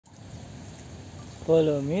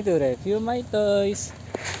Follow me to review my toys.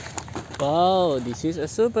 Wow, this is a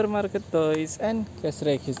supermarket toys and cash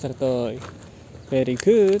register toy. Very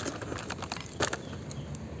good.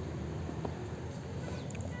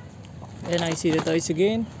 And I see the toys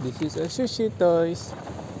again. This is a sushi toys,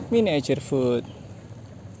 miniature food.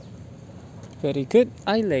 Very good,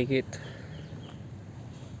 I like it.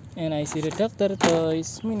 And I see the doctor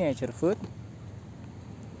toys, miniature food.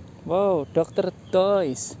 Wow, doctor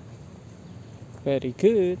toys. Very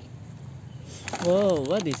good. Wow,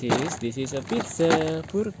 what this is? This is a pizza,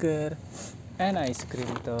 burger, and ice cream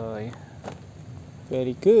toy.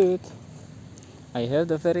 Very good. I have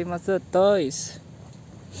the very much the toys.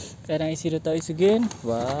 And I see the toys again.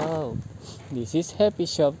 Wow, this is Happy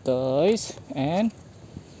Shop toys and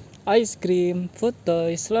ice cream, food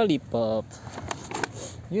toys, lollipop.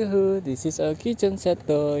 Yoo-hoo, this is a kitchen set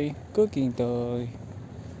toy, cooking toy.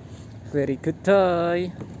 Very good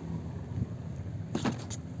toy.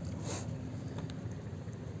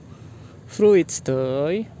 Fruits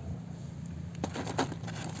toy.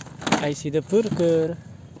 I see the burger.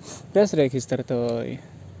 Cash register toy.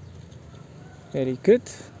 Very good.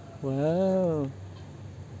 Wow.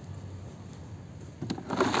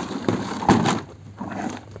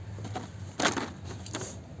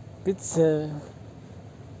 Pizza.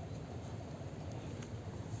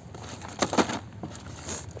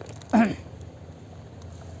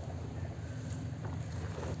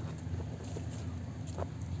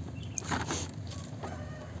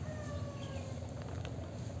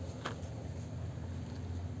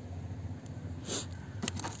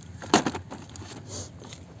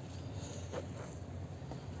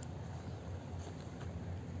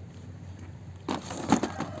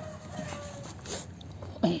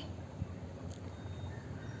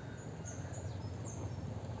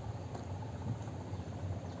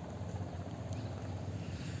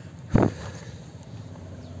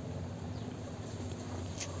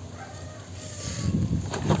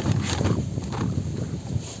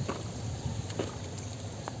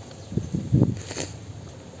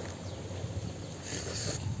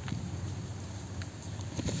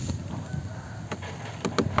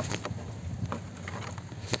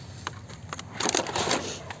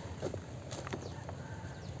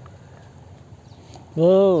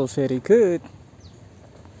 Wow, very good.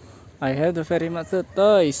 I have the very much the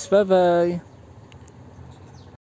toys. Bye bye.